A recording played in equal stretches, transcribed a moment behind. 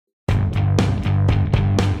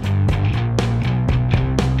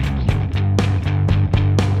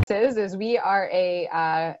is we are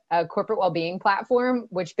a corporate well-being platform,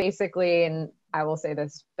 which basically, and I will say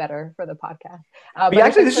this better for the podcast.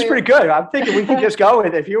 Actually, this is pretty good. I'm thinking we can just go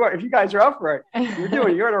with it. If you guys are up for it,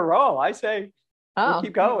 you're in a roll. I say, we'll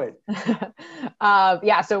keep going.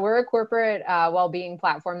 So we're a corporate well-being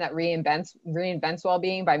platform that reinvents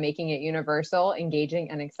well-being by making it universal,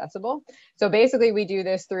 engaging, and accessible. So basically, we do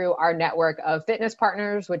this through our network of fitness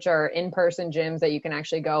partners, which are in-person gyms that you can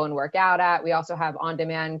actually go and work out at. We also have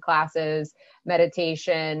on-demand classes,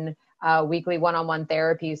 meditation, weekly one-on-one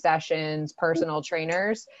therapy sessions, personal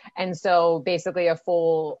trainers. And so basically a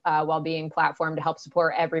full well-being platform to help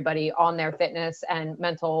support everybody on their fitness and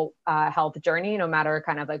mental health journey, no matter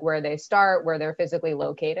kind of like where they start, where they're physically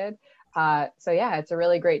located. It's a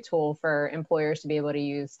really great tool for employers to be able to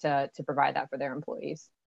use to provide that for their employees.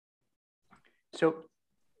 So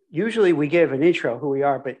usually we give an intro who we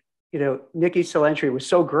are, but Nikki Salenetri was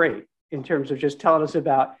so great in terms of just telling us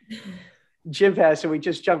about Gympass, so we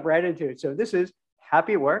just jump right into it. So this is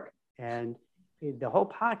Happy at Work, and the whole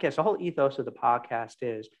podcast, the whole ethos of the podcast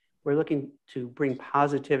is we're looking to bring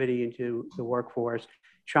positivity into the workforce,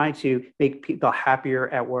 trying to make people happier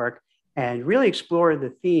at work, and really explore the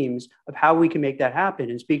themes of how we can make that happen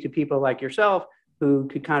and speak to people like yourself who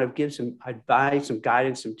could kind of give some advice, some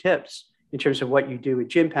guidance, some tips in terms of what you do at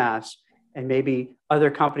Gympass, and maybe other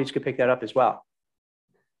companies could pick that up as well.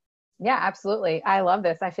 Yeah, absolutely. I love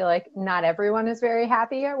this. I feel like not everyone is very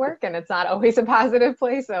happy at work, and it's not always a positive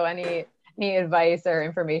place. So any advice or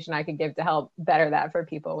information I could give to help better that for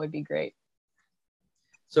people would be great.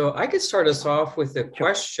 So I could start us off with a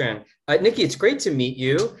question. Nikki, it's great to meet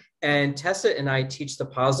you. And Tessa and I teach the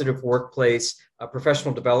Positive Workplace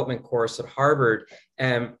professional development course at Harvard.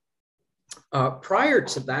 And prior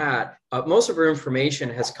to that, most of our information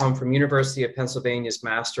has come from University of Pennsylvania's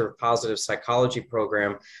Master of Positive Psychology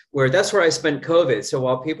program, where that's where I spent COVID. So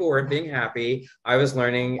while people weren't being happy, I was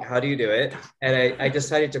learning how do you do it. And I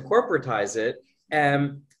decided to corporatize it.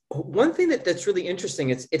 And one thing that's really interesting,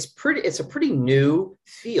 it's a pretty new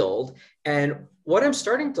field. And what I'm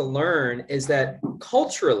starting to learn is that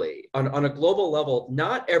culturally, on a global level,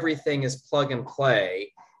 not everything is plug and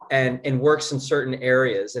play and works in certain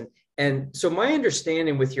areas. And so my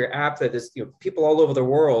understanding with your app that is, people all over the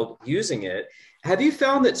world using it, have you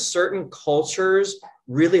found that certain cultures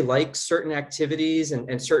really like certain activities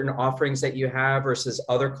and certain offerings that you have versus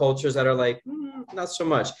other cultures that are like, not so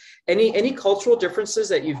much? Any cultural differences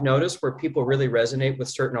that you've noticed where people really resonate with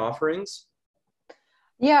certain offerings?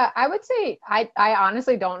 Yeah, I would say I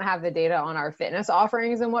honestly don't have the data on our fitness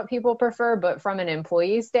offerings and what people prefer, but from an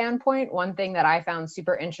employee standpoint, one thing that I found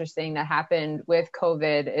super interesting that happened with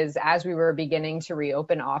COVID is as we were beginning to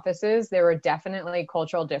reopen offices, there were definitely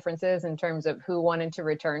cultural differences in terms of who wanted to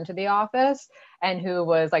return to the office and who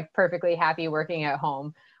was like perfectly happy working at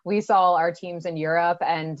home. We saw our teams in Europe,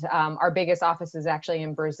 and our biggest office is actually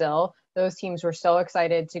in Brazil. Those teams were so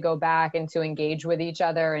excited to go back and to engage with each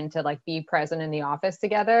other and to like be present in the office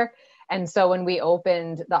together. And so when we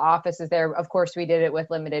opened the offices there, of course, we did it with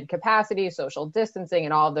limited capacity, social distancing,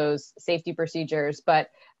 and all those safety procedures. But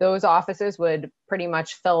those offices would pretty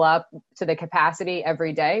much fill up to the capacity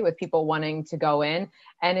every day with people wanting to go in.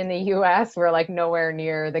 And in the US, we're like nowhere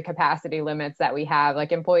near the capacity limits that we have.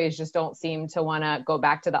 Like employees just don't seem to want to go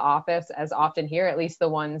back to the office as often here, at least the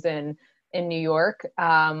ones in New York,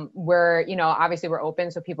 where, obviously we're open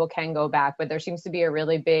so people can go back, but there seems to be a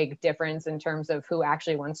really big difference in terms of who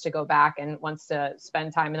actually wants to go back and wants to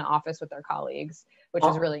spend time in the office with their colleagues, which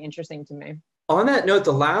is really interesting to me. On that note,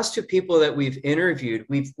 the last two people that we've interviewed,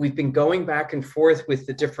 we've been going back and forth with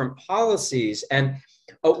the different policies. And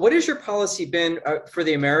what has your policy been for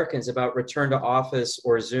the Americans about return to office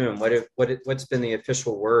or Zoom? What's been the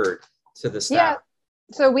official word to the staff? Yeah.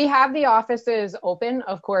 So we have the offices open,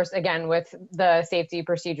 of course, again, with the safety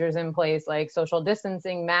procedures in place, like social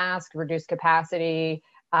distancing, mask, reduced capacity,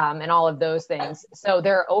 and all of those things. So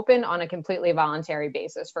they're open on a completely voluntary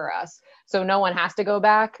basis for us. So no one has to go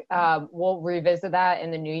back. We'll revisit that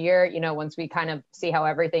in the new year, once we kind of see how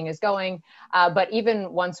everything is going. But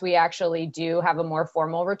even once we actually do have a more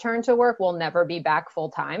formal return to work, we'll never be back full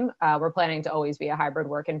time. We're planning to always be a hybrid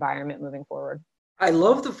work environment moving forward. I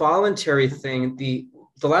love the voluntary thing.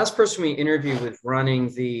 The last person we interviewed was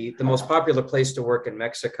running the most popular place to work in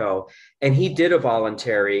Mexico, and he did a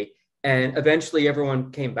voluntary, and eventually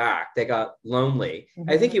everyone came back. They got lonely.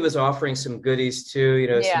 Mm-hmm. I think he was offering some goodies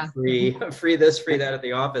too, some free this, free that at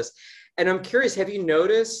the office. And I'm curious, have you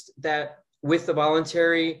noticed that with the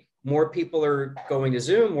voluntary, more people are going to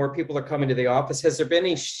Zoom, more people are coming to the office? Has there been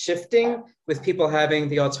any shifting with people having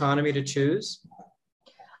the autonomy to choose?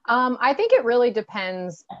 I think it really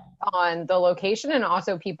depends on the location and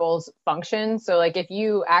also people's function. So like if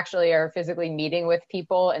you actually are physically meeting with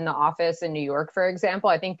people in the office in New York, for example,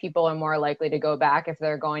 I think people are more likely to go back if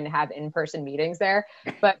they're going to have in-person meetings there.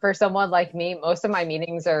 But for someone like me, most of my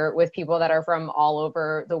meetings are with people that are from all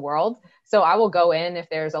over the world. So I will go in if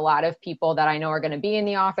there's a lot of people that I know are going to be in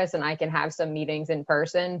the office and I can have some meetings in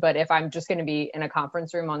person. But if I'm just going to be in a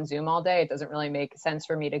conference room on Zoom all day, it doesn't really make sense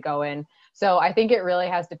for me to go in. So I think it really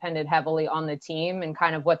has depended heavily on the team and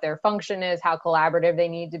kind of what their function is, how collaborative they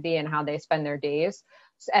need to be, and how they spend their days.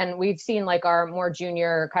 And we've seen like our more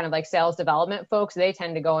junior kind of like sales development folks, they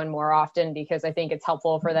tend to go in more often because I think it's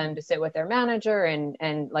helpful for them to sit with their manager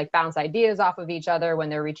and like bounce ideas off of each other when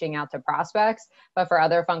they're reaching out to prospects. But for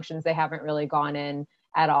other functions, they haven't really gone in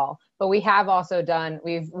at all. But we have also done,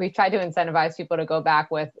 we've tried to incentivize people to go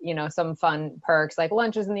back with, you know, some fun perks like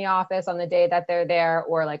lunches in the office on the day that they're there,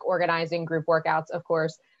 or like organizing group workouts, of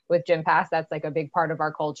course, with Gympass. That's like a big part of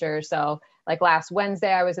our culture. So like last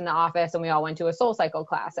Wednesday, I was in the office and we all went to a Soul Cycle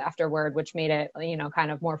class afterward, which made it, you know,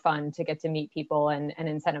 kind of more fun to get to meet people and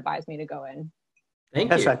incentivize me to go in.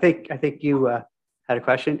 Thank you. Yes, I think you had a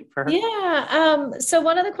question for her. Yeah. So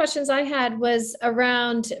one of the questions I had was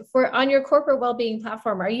around on your corporate well-being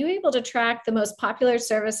platform, are you able to track the most popular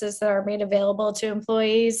services that are made available to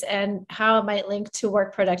employees and how it might link to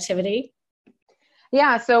work productivity?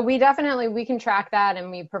 Yeah, so we can track that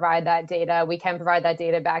and we provide that data. We can provide that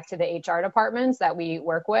data back to the HR departments that we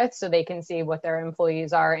work with so they can see what their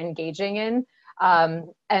employees are engaging in.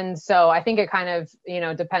 And so I think it kind of, you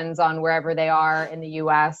know, depends on wherever they are in the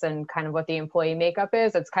US and kind of what the employee makeup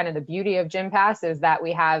is. It's kind of the beauty of Gympass is that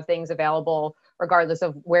we have things available regardless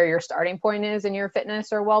of where your starting point is in your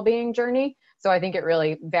fitness or well-being journey. So I think it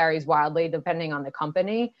really varies wildly depending on the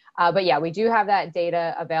company. But yeah, we do have that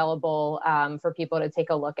data available for people to take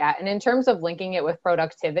a look at. And in terms of linking it with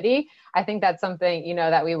productivity, I think that's something, you know,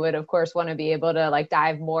 that we would, of course, want to be able to like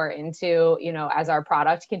dive more into, you know, as our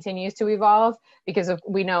product continues to evolve, because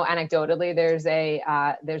we know anecdotally there's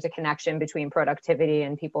a connection between productivity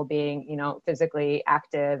and people being, you know, physically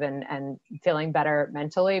active and feeling better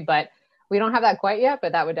mentally. But we don't have that quite yet,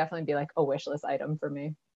 but that would definitely be like a wish list item for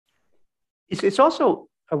me. It's also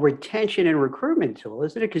a retention and recruitment tool,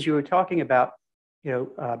 isn't it? Because you were talking about, you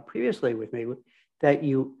know, previously with me that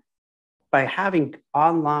you, by having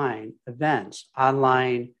online events,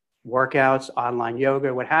 online workouts, online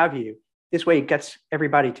yoga, what have you, this way it gets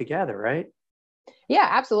everybody together, right? Yeah,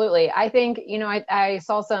 absolutely. I think, you know, I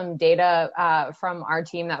saw some data from our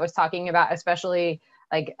team that was talking about, especially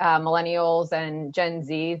like millennials and Gen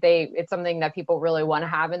Z. It's something that people really want to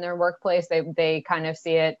have in their workplace. They kind of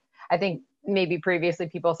see it. I think maybe previously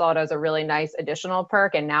people saw it as a really nice additional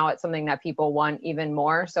perk, and now it's something that people want even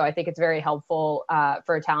more. So I think it's very helpful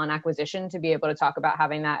for talent acquisition to be able to talk about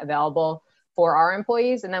having that available for our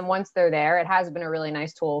employees. And then once they're there, it has been a really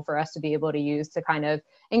nice tool for us to be able to use to kind of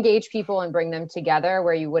engage people and bring them together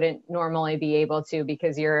where you wouldn't normally be able to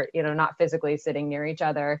because you're, you know, not physically sitting near each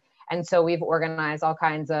other. And so we've organized all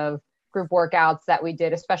kinds of group workouts that we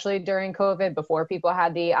did, especially during COVID, before people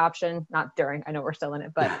had the option, not during, I know we're still in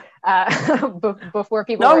it, but before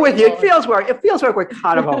people. No, with you, it feels like we're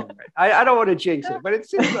kind of over it. I don't want to jinx it, but it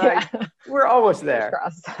seems like we're almost there.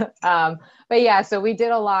 But yeah, so we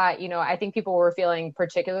did a lot, you know, I think people were feeling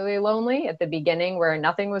particularly lonely at the beginning where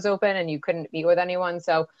nothing was open and you couldn't meet with anyone.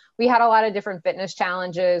 So we had a lot of different fitness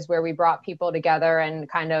challenges where we brought people together and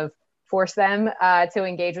kind of force them to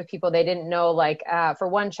engage with people they didn't know. Like for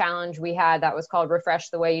one challenge we had that was called Refresh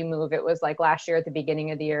the Way You Move. It was like last year at the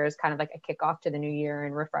beginning of the year is kind of like a kickoff to the new year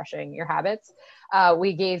and refreshing your habits.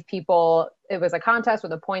 We gave people, it was a contest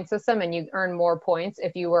with a point system and you earn more points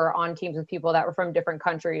if you were on teams with people that were from different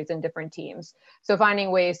countries and different teams. So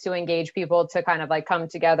finding ways to engage people to kind of like come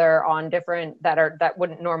together on different that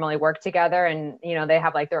wouldn't normally work together. And, you know, they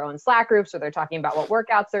have like their own Slack groups where they're talking about what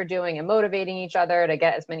workouts they're doing and motivating each other to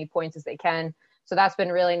get as many points as they can. So that's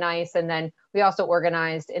been really nice. And then we also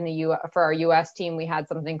organized for our US team, we had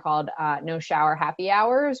something called No Shower Happy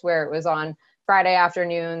Hours, where it was on Friday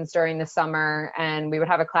afternoons during the summer, and we would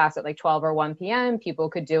have a class at like 12 or 1 p.m. People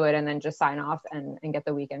could do it and then just sign off and get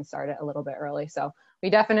the weekend started a little bit early. So we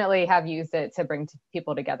definitely have used it to bring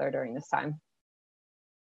people together during this time.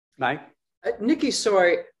 Mike? Nikki, so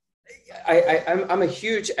I'm a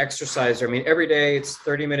huge exerciser. I mean, every day it's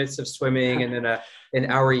 30 minutes of swimming and then an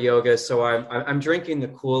hour yoga. So I'm drinking the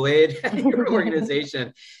Kool-Aid at your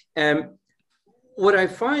organization. And what I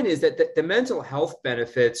find is that the mental health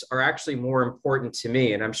benefits are actually more important to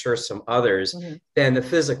me, and I'm sure some others, than the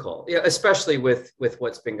physical, especially with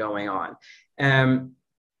what's been going on.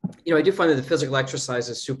 You know, I do find that the physical exercise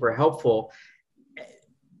is super helpful,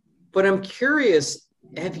 but I'm curious,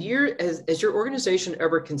 has your organization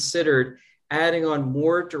ever considered adding on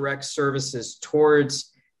more direct services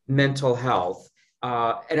towards mental health?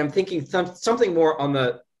 And I'm thinking something more on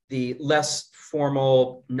the less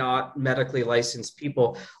formal, not medically licensed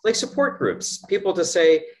people, like support groups, people to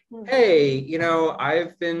say, hey,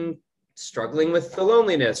 I've been struggling with the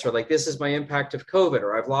loneliness, or like, this is my impact of COVID,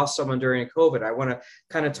 or I've lost someone during COVID. I want to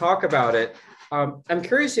kind of talk about it. I'm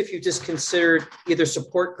curious if you've just considered either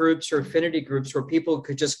support groups or affinity groups where people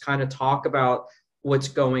could just kind of talk about what's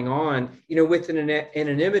going on, with an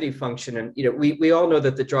anonymity function. And, we all know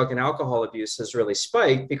that the drug and alcohol abuse has really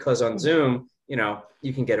spiked because on Zoom,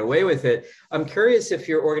 you can get away with it. I'm curious if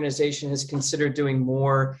your organization has considered doing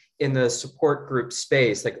more in the support group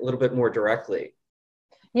space, like a little bit more directly.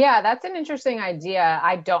 Yeah, that's an interesting idea.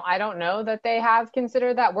 I don't know that they have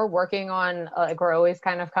considered that. We're working on, we're always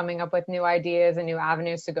kind of coming up with new ideas and new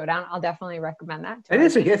avenues to go down. I'll definitely recommend that.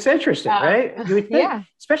 It's interesting, right? You would think, yeah.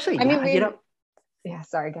 Especially, yeah,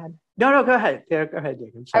 sorry, go ahead. No, go ahead. Yeah, go ahead,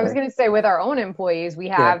 Nick. I was going to say, with our own employees, we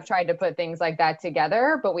have tried to put things like that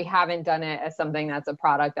together, but we haven't done it as something that's a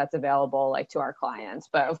product that's available to our clients.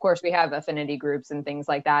 But of course, we have affinity groups and things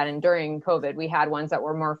like that. And during COVID, we had ones that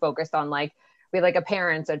were more focused on we had a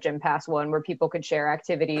parents at Gympass one where people could share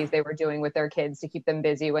activities they were doing with their kids to keep them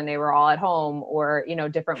busy when they were all at home, or,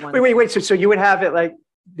 different ones. Wait. So you would have it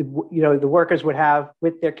the workers would have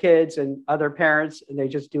with their kids and other parents, and they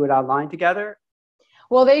just do it online together?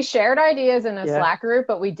 Well, they shared ideas in a Slack group,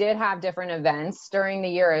 but we did have different events during the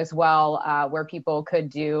year as well, where people could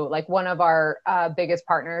do, one of our biggest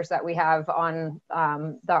partners that we have on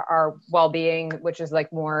our Wellbeing, which is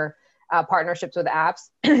more partnerships with apps,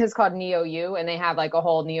 is called NeoU, and they have a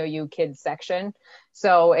whole NeoU kids section.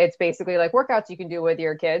 So it's basically workouts you can do with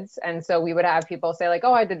your kids. And so we would have people say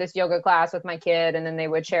oh, I did this yoga class with my kid, and then they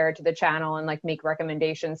would share it to the channel and make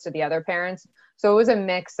recommendations to the other parents. So it was a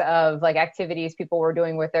mix of activities people were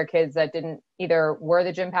doing with their kids that didn't either were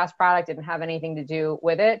the Gympass product, didn't have anything to do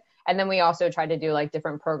with it. And then we also tried to do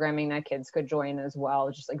different programming that kids could join as well,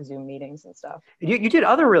 just Zoom meetings and stuff. You did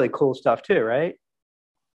other really cool stuff too, right?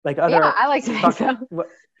 Yeah, I like to think so.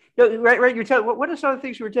 Right. You tell what are some of the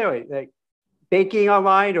things you were doing? Baking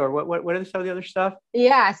online, or what are some of the other stuff?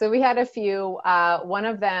 Yeah, so we had a few. One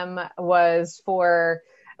of them was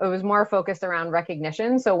it was more focused around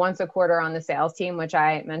recognition. So once a quarter on the sales team, which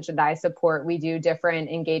I mentioned I support, we do different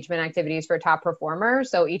engagement activities for top performers.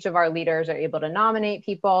 So each of our leaders are able to nominate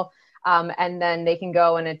people, and then they can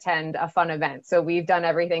go and attend a fun event. So we've done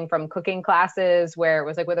everything from cooking classes where it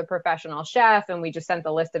was with a professional chef, and we just sent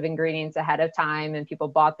the list of ingredients ahead of time, and people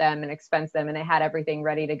bought them and expensed them, and they had everything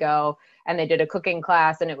ready to go. And they did a cooking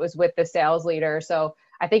class, and it was with the sales leader. So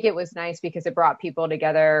I think it was nice because it brought people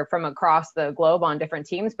together from across the globe on different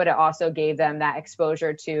teams, but it also gave them that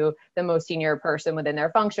exposure to the most senior person within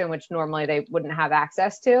their function, which normally they wouldn't have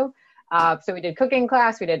access to. So we did cooking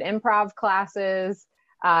class, we did improv classes.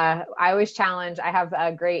 I always challenge, I have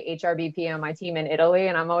a great HRBP on my team in Italy,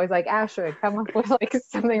 and I'm always Ashley, come up with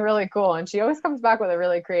something really cool. And she always comes back with a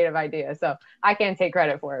really creative idea. So I can't take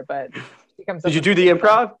credit for it, but she comes. Did you do the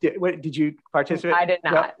improv? Did you participate? I did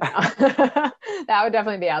not. No. That would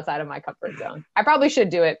definitely be outside of my comfort zone. I probably should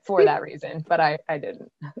do it for that reason, but I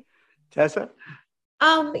didn't. Tessa?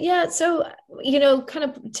 Yeah. So, kind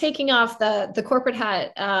of taking off the corporate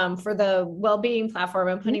hat for the Wellbeing platform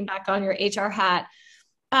and putting back on your HR hat.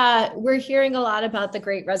 We're hearing a lot about the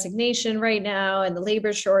Great Resignation right now and the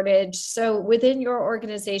labor shortage. So within your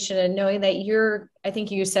organization, and knowing that I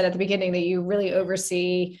think you said at the beginning that you really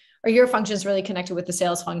oversee, or your function is really connected with the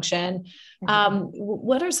sales function.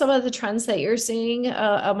 What are some of the trends that you're seeing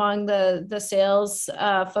among the sales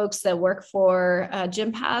folks that work for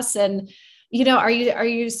Gympass? And are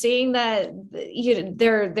you seeing that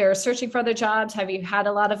they're searching for other jobs? Have you had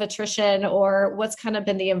a lot of attrition, or what's kind of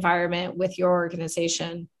been the environment with your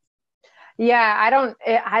organization? Yeah,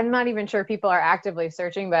 I'm not even sure people are actively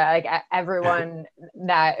searching, but everyone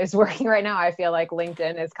that is working right now, I feel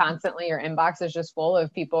LinkedIn is constantly, your inbox is just full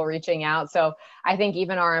of people reaching out. So I think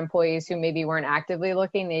even our employees who maybe weren't actively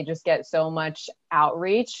looking, they just get so much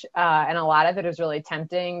outreach. And a lot of it is really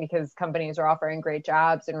tempting because companies are offering great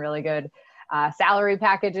jobs and really good salary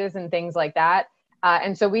packages and things like that.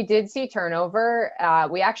 And so we did see turnover.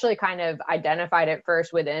 We actually kind of identified it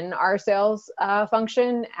first within our sales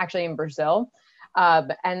function, actually in Brazil.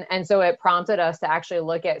 And so it prompted us to actually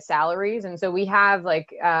look at salaries. And so we have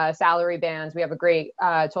salary bands. We have a great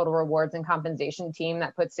total rewards and compensation team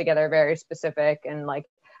that puts together very specific and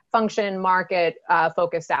function market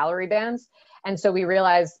focused salary bands. And so we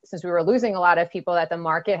realized, since we were losing a lot of people, that the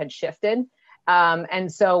market had shifted.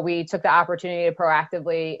 And so we took the opportunity to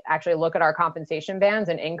proactively actually look at our compensation bands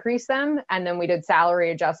and increase them. And then we did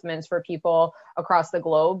salary adjustments for people across the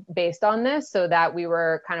globe based on this, so that we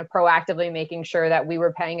were kind of proactively making sure that we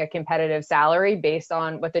were paying a competitive salary based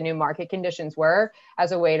on what the new market conditions were,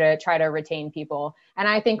 as a way to try to retain people. And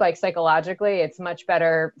I think like psychologically, it's much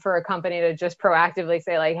better for a company to just proactively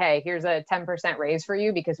say like, hey, here's a 10% raise for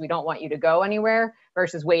you because we don't want you to go anywhere,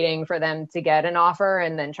 versus waiting for them to get an offer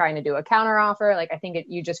and then trying to do a counter offer. Like, I think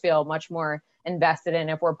you just feel much more invested in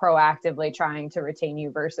if we're proactively trying to retain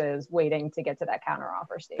you versus waiting to get to that counter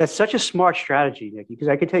offer stage. That's such a smart strategy, Nikki, because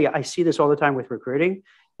I can tell you, I see this all the time with recruiting,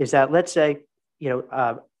 is that let's say,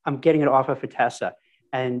 I'm getting an offer for Tessa,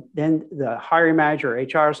 and then the hiring manager or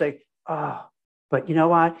HR will say, oh, but you know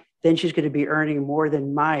what? Then she's going to be earning more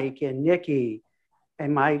than Mike and Nikki.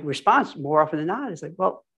 And my response more often than not is like,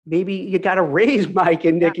 well, maybe you got to raise Mike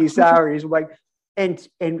and Nikki's salaries. Like, and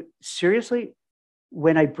seriously,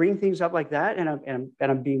 when I bring things up like that, and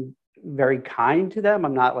I'm being very kind to them,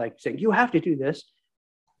 I'm not like saying you have to do this.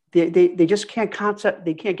 They just can't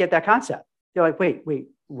get that concept. They're like, wait,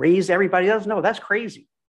 raise everybody else? No, that's crazy.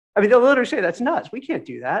 I mean, they'll literally say that's nuts. We can't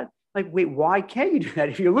do that. Like, wait, why can't you do that?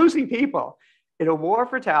 If you're losing people in a war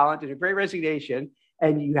for talent, in a great resignation,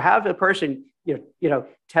 and you have a person,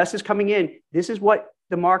 Tess is coming in, this is what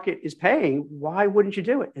the market is paying, why wouldn't you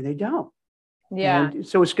do it? And they don't. Yeah. And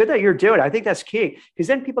so it's good that you're doing it. I think that's key, because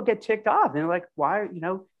then people get ticked off. And they're like, why,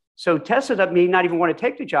 so Tessa may not even want to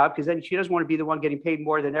take the job, because then she doesn't want to be the one getting paid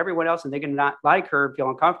more than everyone else. And they're going to not like her, feel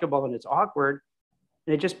uncomfortable, and it's awkward.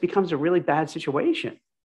 And it just becomes a really bad situation.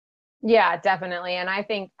 Yeah, definitely. And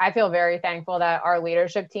I feel very thankful that our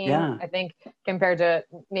leadership team, I think compared to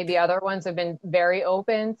maybe other ones, have been very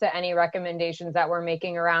open to any recommendations that we're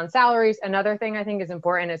making around salaries. Another thing I think is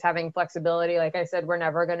important is having flexibility. Like I said, we're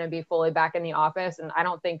never going to be fully back in the office, and I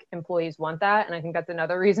don't think employees want that. And I think that's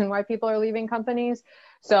another reason why people are leaving companies.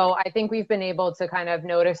 So I think we've been able to kind of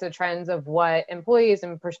notice the trends of what employees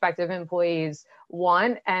and prospective employees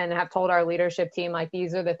want, and have told our leadership team, like,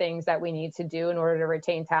 these are the things that we need to do in order to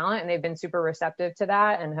retain talent. And they've been super receptive to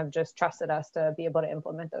that and have just trusted us to be able to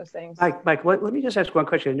implement those things. Mike, let me just ask one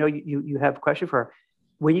question. I know you have a question for her.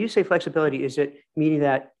 When you say flexibility, is it meaning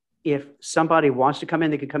that if somebody wants to come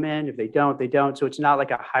in, they can come in? If they don't, they don't. So it's not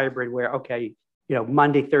like a hybrid where, okay,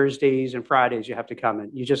 Monday, Thursdays, and Fridays, you have to come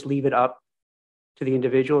in. You just leave it up to the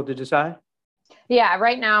individual to decide? Yeah,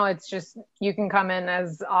 right now it's just, you can come in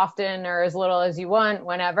as often or as little as you want,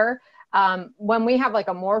 whenever. When we have like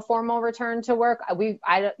a more formal return to work,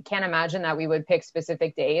 I can't imagine that we would pick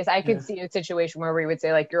specific days. I could see a situation where we would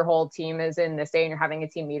say like, your whole team is in this day and you're having a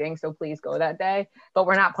team meeting, so please go that day. But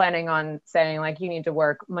we're not planning on saying like, you need to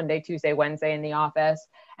work Monday, Tuesday, Wednesday in the office.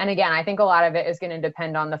 And again, I think a lot of it is going to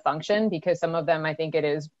depend on the function, because some of them, I think it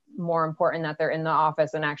is more important that they're in the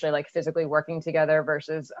office and actually like physically working together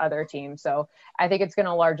versus other teams. So I think it's going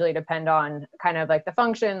to largely depend on kind of like the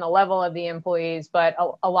function, the level of the employees, but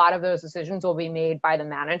a lot of those decisions will be made by the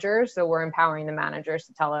managers. So we're empowering the managers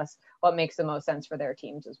to tell us what makes the most sense for their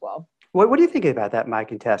teams as well. What do you think about that,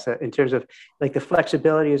 Mike and Tessa, in terms of like the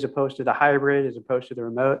flexibility as opposed to the hybrid, as opposed to the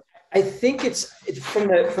remote? I think it's from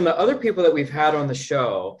the other people that we've had on the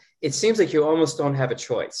show, it seems like you almost don't have a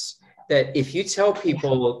choice. That if you tell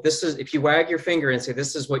people if you wag your finger and say,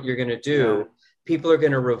 this is what you're going to do, people are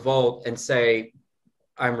going to revolt and say,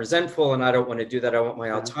 I'm resentful and I don't want to do that. I want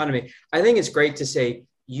my autonomy. I think it's great to say,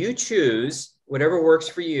 you choose whatever works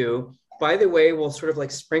for you. By the way, we'll sort of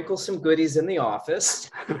like sprinkle some goodies in the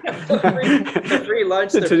office. the free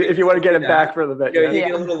lunch. If you want to get it back for a little bit. You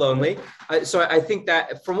get a little lonely. So I think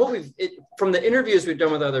that from from the interviews we've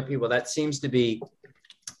done with other people, that seems to be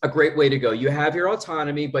a great way to go. You have your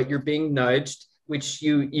autonomy, but you're being nudged, which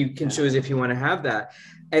you can choose if you want to have that.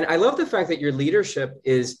 And I love the fact that your leadership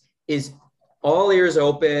is all ears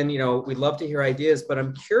open. We'd love to hear ideas, but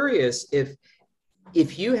I'm curious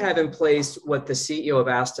if you have in place what the CEO of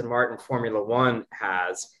Aston Martin Formula One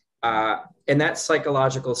has, and that's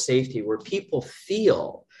psychological safety, where people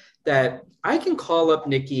feel that I can call up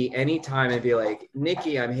Nikki anytime and be like,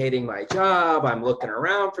 Nikki, I'm hating my job. I'm looking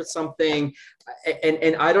around for something.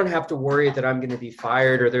 And I don't have to worry that I'm going to be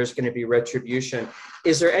fired or there's going to be retribution.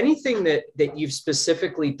 Is there anything that you've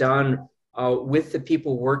specifically done with the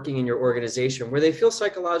people working in your organization where they feel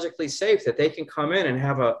psychologically safe, that they can come in and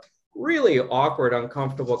have a really awkward,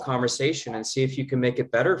 uncomfortable conversation and see if you can make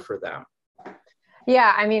it better for them?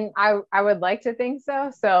 Yeah, I mean, I would like to think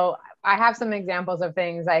so. So I have some examples of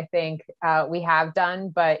things I think we have done,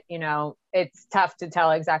 but it's tough to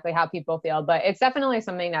tell exactly how people feel. But it's definitely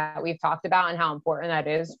something that we've talked about and how important that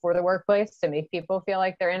is for the workplace to make people feel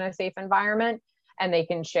like they're in a safe environment. and they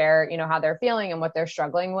can share, how they're feeling and what they're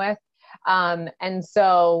struggling with. And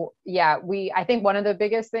so, yeah, I think one of the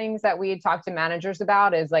biggest things that we talk to managers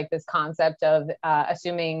about is like this concept of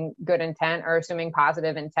assuming good intent or assuming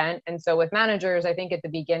positive intent. And so with managers, I think at the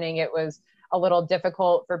beginning, it was a little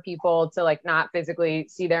difficult for people to like not physically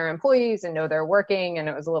see their employees and know they're working. And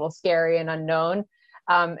it was a little scary and unknown.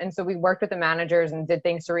 And so we worked with the managers and did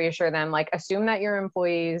things to reassure them, like assume that your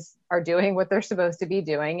employees are doing what they're supposed to be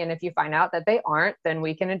doing. And if you find out that they aren't, then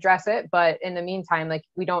we can address it. But in the meantime, like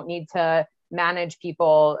we don't need to manage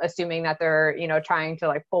people assuming that they're, trying to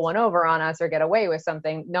like pull one over on us or get away with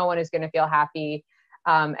something. No one is going to feel happy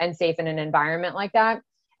and safe in an environment like that.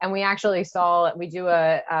 And we actually we do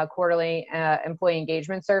a quarterly employee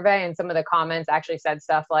engagement survey, and some of the comments actually said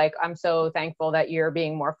stuff like, I'm so thankful that you're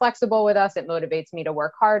being more flexible with us. It motivates me to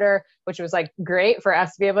work harder, which was like great for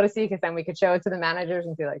us to be able to see, because then we could show it to the managers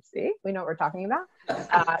and be like, see, we know what we're talking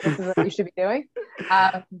about. This is what you should be doing.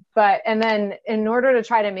 And then in order to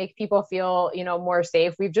try to make people feel, more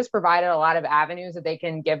safe, we've just provided a lot of avenues that they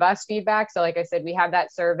can give us feedback. So like I said, we have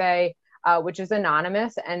that survey, which is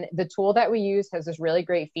anonymous. And the tool that we use has this really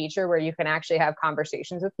great feature where you can actually have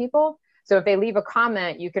conversations with people. So if they leave a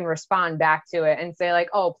comment, you can respond back to it and say like,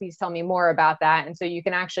 oh, please tell me more about that. And so you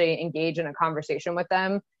can actually engage in a conversation with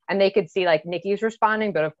them, and they could see like Nikki's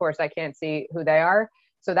responding, but of course I can't see who they are.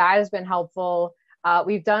 So that has been helpful.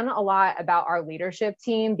 We've done a lot about our leadership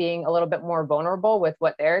team being a little bit more vulnerable with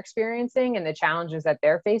what they're experiencing and the challenges that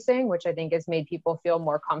they're facing, which I think has made people feel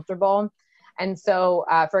more comfortable. And so,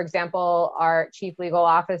 for example, our chief legal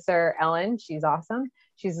officer, Ellen, she's awesome.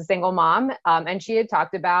 She's a single mom. And she had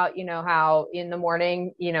talked about, how in the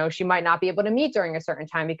morning, she might not be able to meet during a certain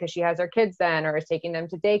time because she has her kids then, or is taking them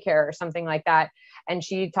to daycare or something like that. And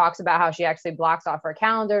she talks about how she actually blocks off her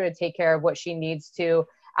calendar to take care of what she needs to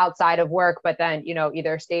outside of work, but then,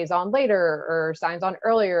 either stays on later or signs on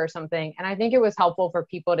earlier or something. And I think it was helpful for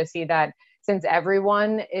people to see that since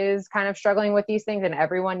everyone is kind of struggling with these things and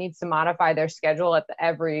everyone needs to modify their schedule at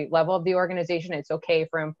every level of the organization, it's okay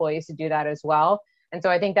for employees to do that as well. And so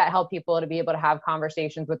I think that helped people to be able to have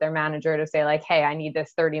conversations with their manager to say like, hey, I need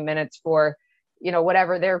this 30 minutes for,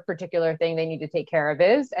 whatever their particular thing they need to take care of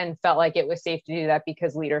is, and felt like it was safe to do that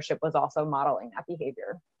because leadership was also modeling that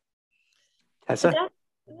behavior. Tessa?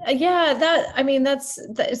 Yeah,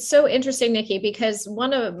 it's so interesting, Nikki, because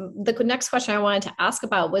one of the next question I wanted to ask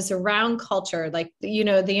about was around culture, like, the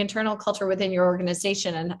internal culture within your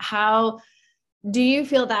organization, and how do you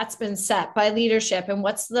feel that's been set by leadership, and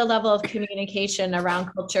what's the level of communication around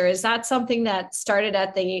culture? Is that something that started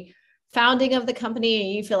at the founding of the company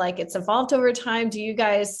and you feel like it's evolved over time? Do you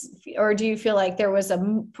feel like there was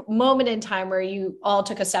a moment in time where you all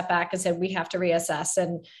took a step back and said, we have to reassess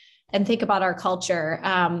and think about our culture?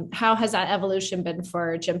 How has that evolution been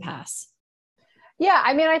for Gympass? Yeah,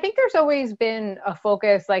 I think there's always been a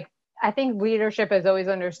focus. Like, I think leadership has always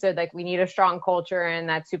understood, like, we need a strong culture, and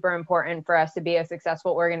that's super important for us to be a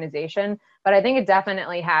successful organization. But I think it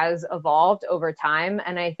definitely has evolved over time.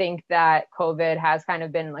 And I think that COVID has kind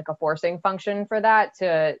of been like a forcing function for that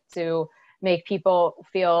to make people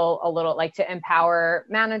feel a little like, to empower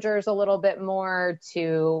managers a little bit more,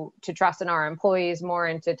 to trust in our employees more,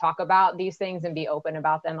 and to talk about these things and be open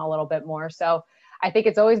about them a little bit more. So I think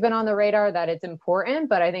it's always been on the radar that it's important,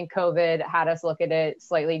 but I think COVID had us look at it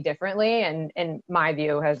slightly differently, and in my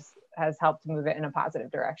view has helped move it in a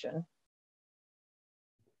positive direction.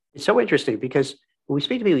 It's so interesting because when we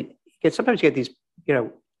speak to people, sometimes you get these,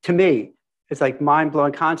 to me, it's like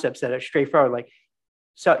mind-blowing concepts that are straightforward. Like,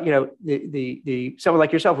 so, the someone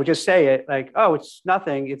like yourself would just say it like, oh, it's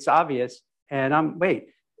nothing, it's obvious. And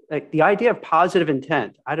like the idea of positive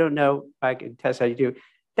intent, I don't know if I can test how you do.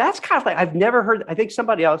 That's kind of like, I've never heard, I think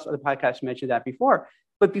somebody else on the podcast mentioned that before,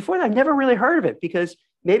 but before that, I've never really heard of it, because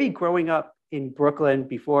maybe growing up in Brooklyn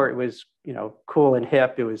before it was, cool and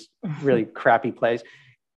hip, it was a really crappy place.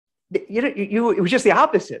 It was just the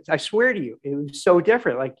opposite. I swear to you, it was so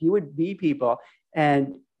different. Like, you would meet people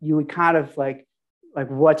and you would kind of like,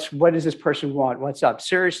 what does this person want? What's up?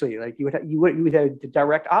 Seriously, like you would have the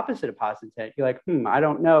direct opposite of positive intent. You're like, I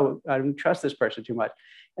don't know. I don't trust this person too much.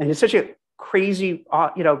 And it's such a crazy,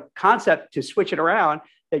 concept to switch it around,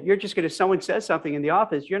 that you're just going to, someone says something in the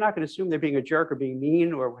office, you're not going to assume they're being a jerk or being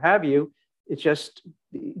mean or what have you. It's just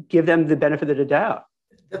give them the benefit of the doubt.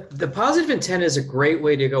 The positive intent is a great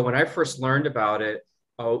way to go. When I first learned about it,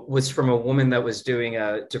 was from a woman that was doing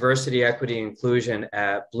a diversity, equity, inclusion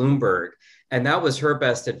at Bloomberg. And that was her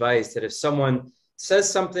best advice, that if someone says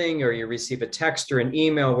something or you receive a text or an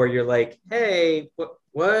email where you're like, hey,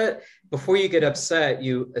 what? Before you get upset,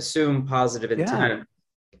 you assume positive intent.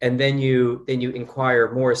 and then you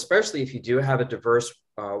inquire more, especially if you do have a diverse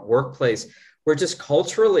workplace, where just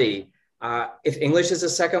culturally, if English is a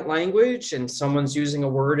second language and someone's using a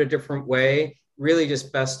word a different way, really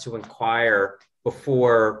just best to inquire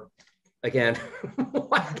before, again,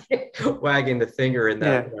 wagging the finger in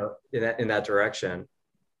that direction.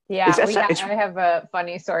 Yeah, I have a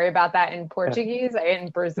funny story about that in Portuguese, in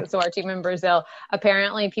Brazil. So our team in Brazil,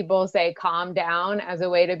 apparently people say calm down as a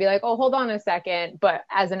way to be like, oh, hold on a second. But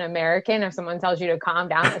as an American, if someone tells you to calm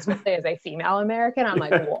down, especially as a female American, I'm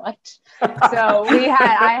like, what? So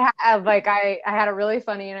I had a really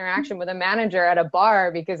funny interaction with a manager at a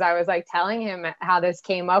bar because I was like telling him how this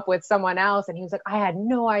came up with someone else. And he was like, I had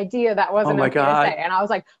no idea that wasn't okay to say. And I was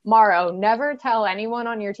like, Mauro, never tell anyone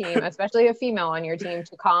on your team, especially a female on your team,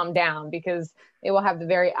 to calm down, because it will have the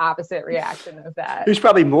very opposite reaction of that. He's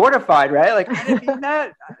probably mortified, right? Like, I didn't mean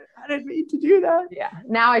that. I didn't mean to do that. Yeah.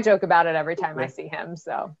 Now I joke about it every time I see him.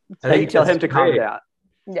 So you tell him to calm down.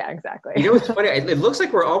 Yeah, exactly. You know, it's funny. It looks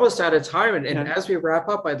like we're almost out of time. And as we wrap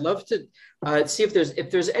up, I'd love to see if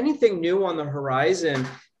there's anything new on the horizon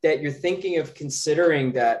that you're thinking of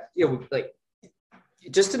considering that, you know, like,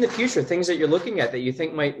 just in the future, things that you're looking at that you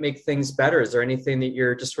think might make things better. Is there anything that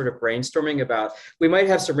you're just sort of brainstorming about? We might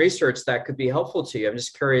have some research that could be helpful to you. I'm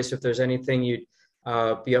just curious if there's anything you'd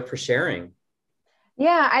be up for sharing.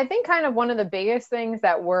 Yeah, I think kind of one of the biggest things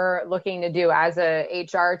that we're looking to do as a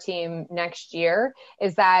HR team next year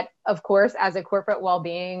is that, of course, as a corporate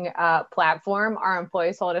well-being platform, our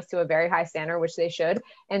employees hold us to a very high standard, which they should,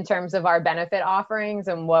 in terms of our benefit offerings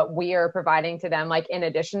and what we are providing to them, like in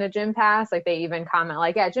addition to Gympass. Like they even comment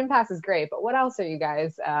like, yeah, Gympass is great, but what else are you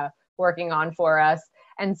guys working on for us?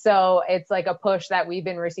 And so it's like a push that we've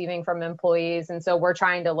been receiving from employees. And so we're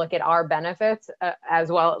trying to look at our benefits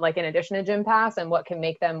as well, like in addition to Gympass, and what can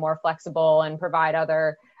make them more flexible and provide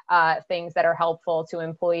other things that are helpful to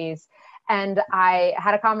employees. And I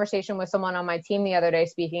had a conversation with someone on my team the other day,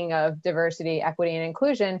 speaking of diversity, equity, and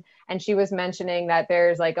inclusion. And she was mentioning that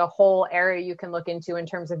there's like a whole area you can look into in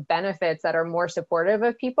terms of benefits that are more supportive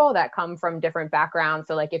of people that come from different backgrounds.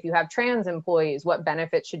 So like if you have trans employees, what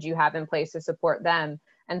benefits should you have in place to support them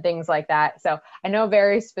and things like that. So I know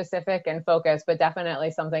very specific and focused, but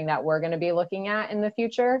definitely something that we're going to be looking at in the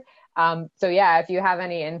future. So yeah, if you have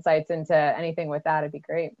any insights into anything with that, it'd be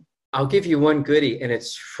great. I'll give you one goodie, and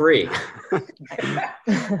it's free.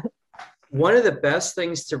 One of the best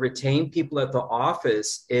things to retain people at the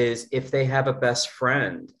office is if they have a best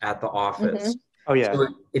friend at the office. Mm-hmm. Oh yeah. So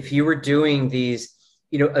if you were doing these,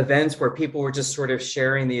 you know, events where people were just sort of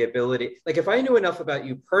sharing the ability, like if I knew enough about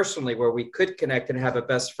you personally where we could connect and have a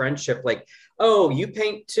best friendship, like, oh, you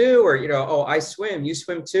paint too, or, you know, oh, I swim, you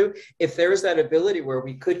swim too. If there is that ability where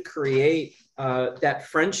we could create that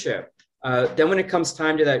friendship, then when it comes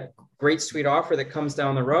time to that great sweet offer that comes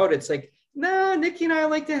down the road, it's like, no, Nikki and I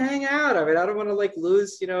like to hang out. I mean, I don't want to like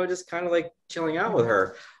lose, you know, just kind of like chilling out with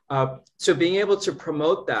her. So being able to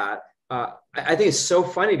promote that, I think it's so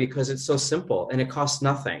funny because it's so simple and it costs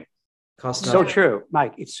nothing. So true,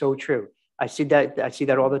 Mike. It's so true. I see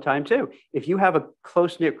that all the time too. If you have a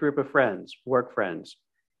close-knit group of friends, work friends,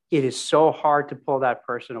 it is so hard to pull that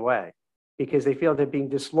person away because they feel they're being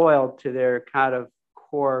disloyal to their kind of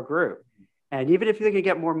core group. And even if they can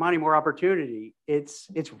get more money, more opportunity, it's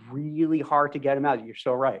really hard to get them out. You're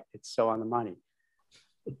so right. It's so on the money.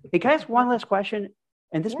 Hey, can I ask one last question?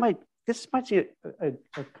 And this might seem a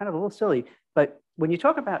kind of a little silly, but when you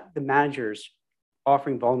talk about the managers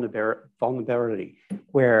offering vulnerability,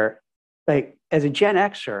 where like as a Gen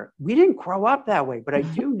Xer, we didn't grow up that way, but I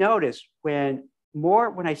do notice when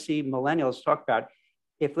I see millennials talk about,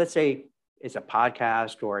 if let's say it's a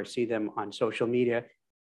podcast or I see them on social media,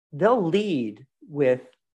 they'll lead with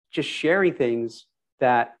just sharing things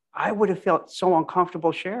that I would have felt so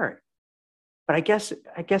uncomfortable sharing. But I guess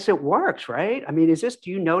it works, right? I mean,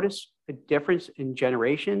 do you notice a difference in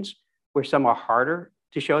generations where some are harder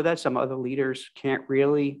to show that, some other leaders can't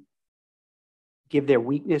really give their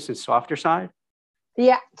weakness and softer side?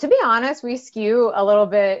 Yeah, to be honest, we skew a little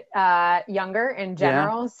bit younger in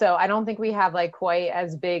general. Yeah. So I don't think we have like quite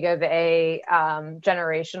as big of a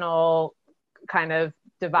generational kind of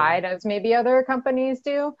divide as maybe other companies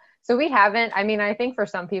do. So we haven't, I mean, I think for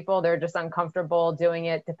some people, they're just uncomfortable doing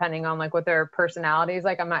it depending on like what their personality is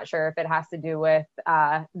like. I'm not sure if it has to do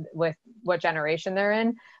with what generation they're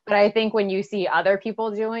in, but I think when you see other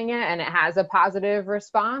people doing it and it has a positive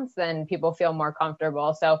response, then people feel more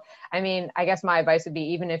comfortable. So, I mean, I guess my advice would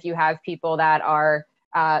be, even if you have people that are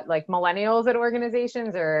like millennials at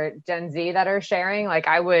organizations or Gen Z that are sharing, like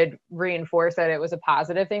I would reinforce that it was a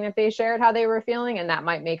positive thing that they shared how they were feeling, and that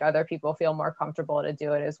might make other people feel more comfortable to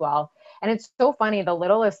do it as well. And it's so funny, the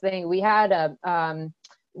littlest thing we had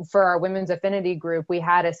for our women's affinity group, we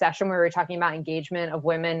had a session where we were talking about engagement of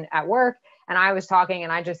women at work. And I was talking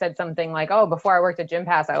and I just said something like, oh, before I worked at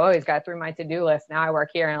Gympass, I always got through my to-do list. Now I work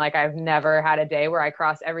here and like, I've never had a day where I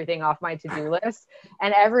cross everything off my to-do list.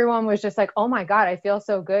 And everyone was just like, oh my God, I feel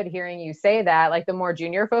so good hearing you say that. Like the more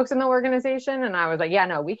junior folks in the organization. And I was like, yeah,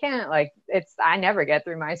 no, we can't, like, I never get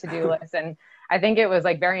through my to-do list. And I think it was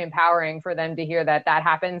like very empowering for them to hear that that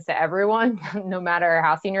happens to everyone, no matter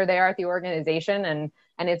how senior they are at the organization, and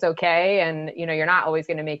it's okay. And, you know, you're not always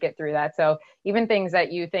going to make it through that. So even things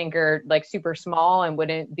that you think are like super small and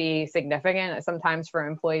wouldn't be significant, sometimes for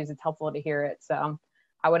employees, it's helpful to hear it. So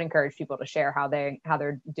I would encourage people to share how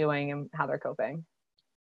they're doing and how they're coping.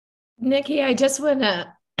 Nikki, I just want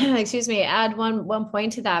to add one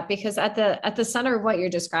point to that, because at the center of what you're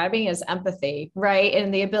describing is empathy, right?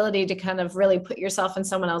 And the ability to kind of really put yourself in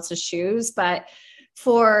someone else's shoes. But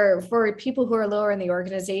for people who are lower in the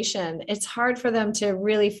organization, it's hard for them to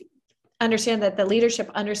really understand that the leadership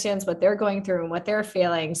understands what they're going through and what they're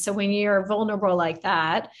feeling. So when you're vulnerable like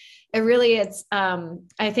that, it's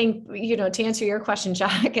I think, you know, to answer your question,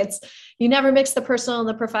 Jack, you never mix the personal and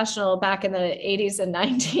the professional back in the 80s and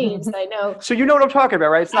 90s. I know. So you know what I'm talking about,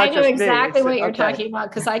 right? It's not I know just exactly me. What you're talking about,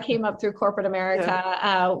 because I came up through corporate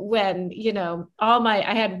America when, you know,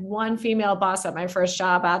 I had one female boss at my first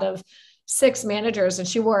job out of 6 managers, and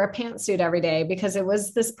she wore a pantsuit every day because it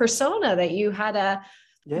was this persona that you had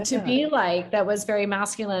to be like, that was very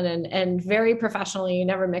masculine and very professional. You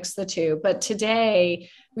never mix the two. But today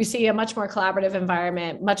we see a much more collaborative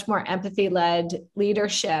environment, much more empathy-led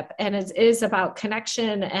leadership. And it is about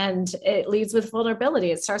connection, and it leads with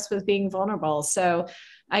vulnerability. It starts with being vulnerable. So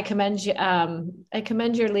I commend you. I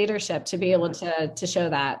commend your leadership to be able to show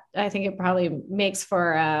that. I think it probably makes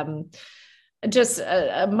for just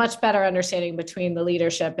a much better understanding between the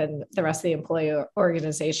leadership and the rest of the employee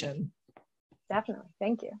organization. Definitely.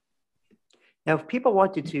 Thank you. Now, if people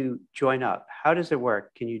wanted to join up, how does it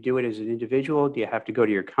work? Can you do it as an individual? Do you have to go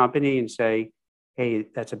to your company and say, hey,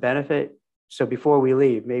 that's a benefit? So before we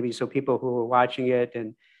leave, maybe so people who are watching it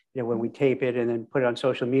and, you know, when we tape it and then put it on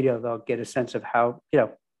social media, they'll get a sense of how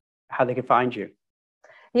they can find you.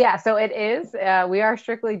 Yeah, so it is. We are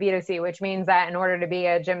strictly B2C, which means that in order to be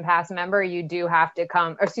a Gympass member, you do have to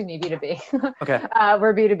come, or excuse me, B2B. Okay.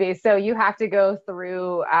 We're B2B. So you have to go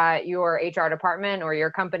through your HR department or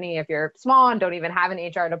your company. If you're small and don't even have an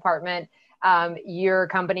HR department, your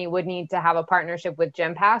company would need to have a partnership with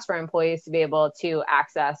Gympass for employees to be able to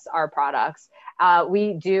access our products.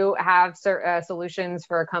 We do have solutions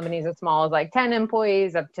for companies as small as like 10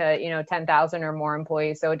 employees up to, 10,000 or more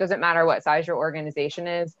employees. So it doesn't matter what size your organization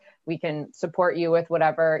is. We can support you with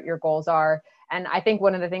whatever your goals are. And I think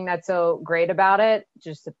one of the things that's so great about it,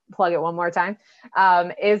 just to plug it one more time,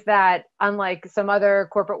 is that unlike some other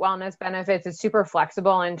corporate wellness benefits, it's super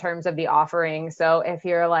flexible in terms of the offering. So if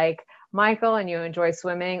you're like Michael and you enjoy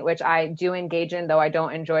swimming, which I do engage in, though I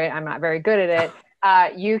don't enjoy it, I'm not very good at it.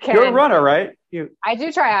 You can. You're a runner, right? I do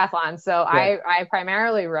triathlon. So yeah. I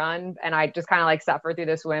primarily run, and I just kind of like suffer through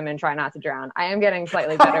the swim and try not to drown. I am getting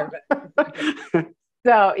slightly better.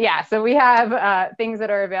 So yeah, so we have things that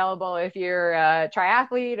are available if you're a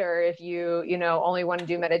triathlete, or if you only want to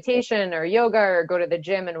do meditation or yoga or go to the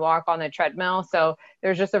gym and walk on the treadmill. So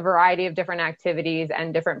there's just a variety of different activities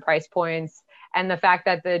and different price points. And the fact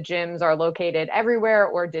that the gyms are located everywhere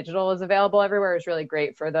or digital is available everywhere is really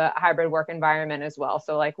great for the hybrid work environment as well.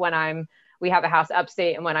 So like we have a house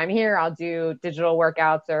upstate, and when I'm here, I'll do digital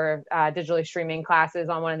workouts or digitally streaming classes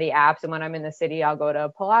on one of the apps. And when I'm in the city, I'll go to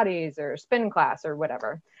Pilates or spin class or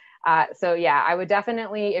whatever. So yeah, I would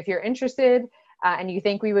definitely, if you're interested and you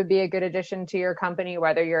think we would be a good addition to your company,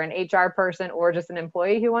 whether you're an HR person or just an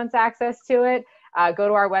employee who wants access to it, go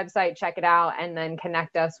to our website, check it out, and then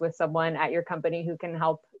connect us with someone at your company who can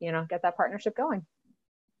help, get that partnership going.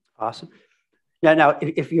 Awesome. Now,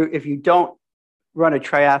 if you don't run a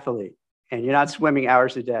triathlete and you're not swimming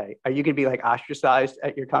hours a day, are you going to be like ostracized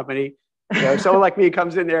at your company? Someone like me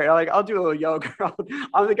comes in there and like, I'll do a little yoga.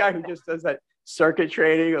 I'm the guy who just does that circuit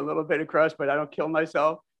training, a little bit across, but I don't kill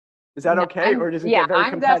myself. Is that okay? Or does it get very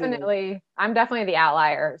competitive? I'm definitely the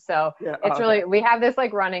outlier. So it's really, we have this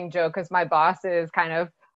like running joke because my boss is kind of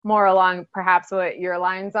more along perhaps what your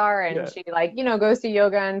lines are. And she goes to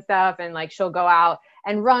yoga and stuff. And like, she'll go out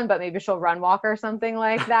and run, but maybe she'll run walk or something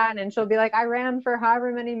like that. And she'll be like, I ran for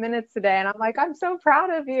however many minutes today. And I'm like, I'm so proud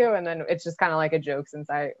of you. And then it's just kind of like a joke since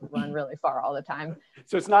I run really far all the time.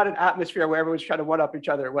 So it's not an atmosphere where everyone's trying to one up each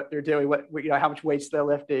other, what they're doing, what, you know, how much weights they're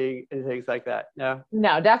lifting and things like that. No,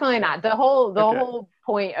 definitely not. The whole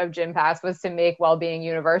point of Gympass was to make well-being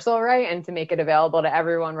universal, right? And to make it available to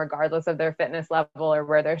everyone, regardless of their fitness level or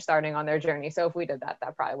where they're starting on their journey. So if we did that,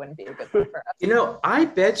 that probably wouldn't be a good thing for us. You know, I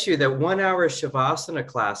bet you that 1 hour Shavasana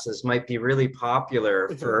classes might be really popular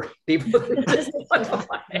for people who just want to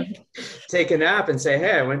like take a nap and say,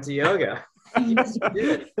 hey, I went to yoga. Yes, you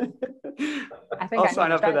did. I think I'll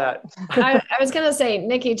sign up for that. I was going to say,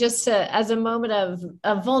 Nikki, just as a moment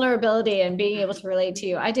of vulnerability and being able to relate to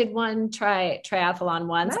you, I did one triathlon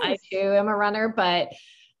once. Nice. I too am a runner, but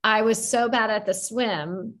I was so bad at the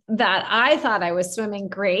swim that I thought I was swimming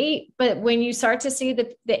great. But when you start to see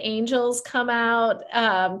the angels come out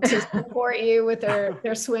to support you with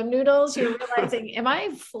their swim noodles, you're realizing, am I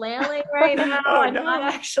flailing right now? I'm not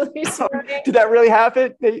actually swimming. Did that really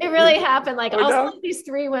happen? It really happened. Like also these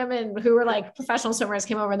 3 women who were like professional swimmers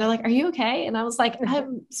came over and they're like, are you okay? And I was like,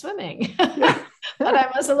 I'm swimming. But I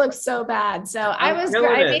must have looked so bad. So I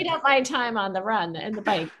made up my time on the run and the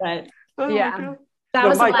bike, but yeah. That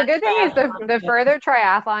was the good thing is the further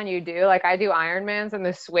triathlon you do, like I do Ironmans, and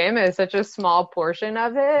the swim is such a small portion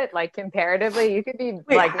of it. Like comparatively, you could be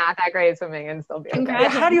like not that great at swimming and still be okay.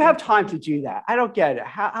 How do you have time to do that? I don't get it.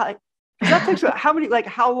 How that takes how many, like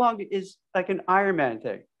how long is like an Ironman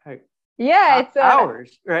thing? Like, it's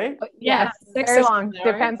hours, right? Yeah, very long.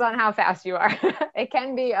 Depends on how fast you are. It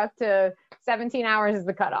can be up to 17 hours is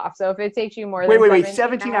the cutoff. So if it takes you more than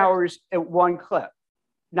 17 hours at one clip,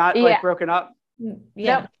 not like broken up.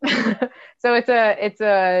 Yeah. Yep. So it's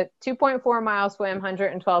a 2.4 mile swim,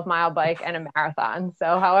 112 mile bike, and a marathon.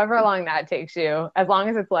 So however long that takes you, as long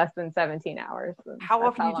as it's less than 17 hours. How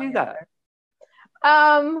often do you do that?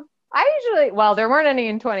 I usually, there weren't any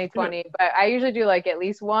in 2020, but I usually do like at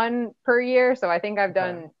least one per year. So I think I've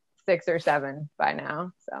done 6 or 7 by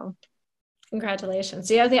now. So congratulations.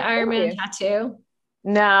 Do you have the Ironman tattoo?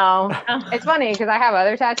 No. It's funny because I have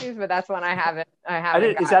other tattoos, but that's one I haven't.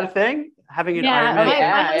 Is that a thing? Having an Ironman?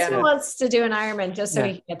 My husband wants to do an Ironman just so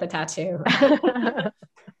he can get the tattoo.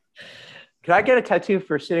 Could I get a tattoo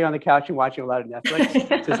for sitting on the couch and watching a lot of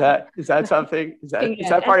Netflix? Is that something? Is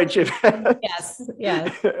that part of Gympass?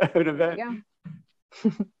 Yes. An event.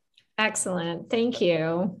 Yeah. Excellent. Thank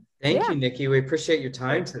you. Thank you, Nikki. We appreciate your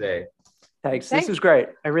time today. Thanks. This was great.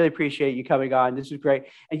 I really appreciate you coming on. This is great.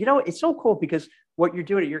 And you know, it's so cool because what you're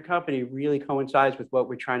doing at your company really coincides with what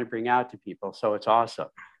we're trying to bring out to people. So it's awesome.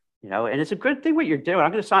 You know, and it's a good thing what you're doing.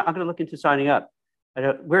 I'm going to look into signing up.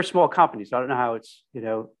 We're a small company, so I don't know how it's, you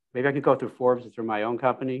know, maybe I could go through Forbes or through my own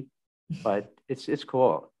company, but it's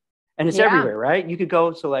cool. And it's everywhere, right? You could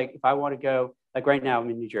go. So like, if I want to go, like right now I'm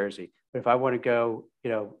in New Jersey, but if I want to go,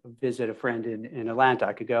 you know, visit a friend in Atlanta,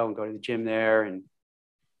 I could go and go to the gym there. And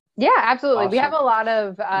yeah, absolutely. Awesome. We have a lot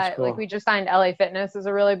of, cool. like we just signed LA Fitness is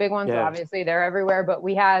a really big one. So obviously they're everywhere, but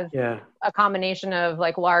we have a combination of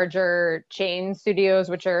like larger chain studios,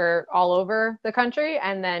 which are all over the country,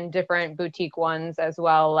 and then different boutique ones as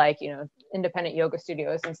well, like, you know, independent yoga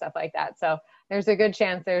studios and stuff like that. So there's a good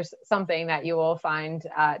chance there's something that you will find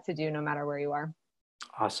to do no matter where you are.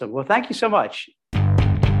 Awesome. Well, thank you so much.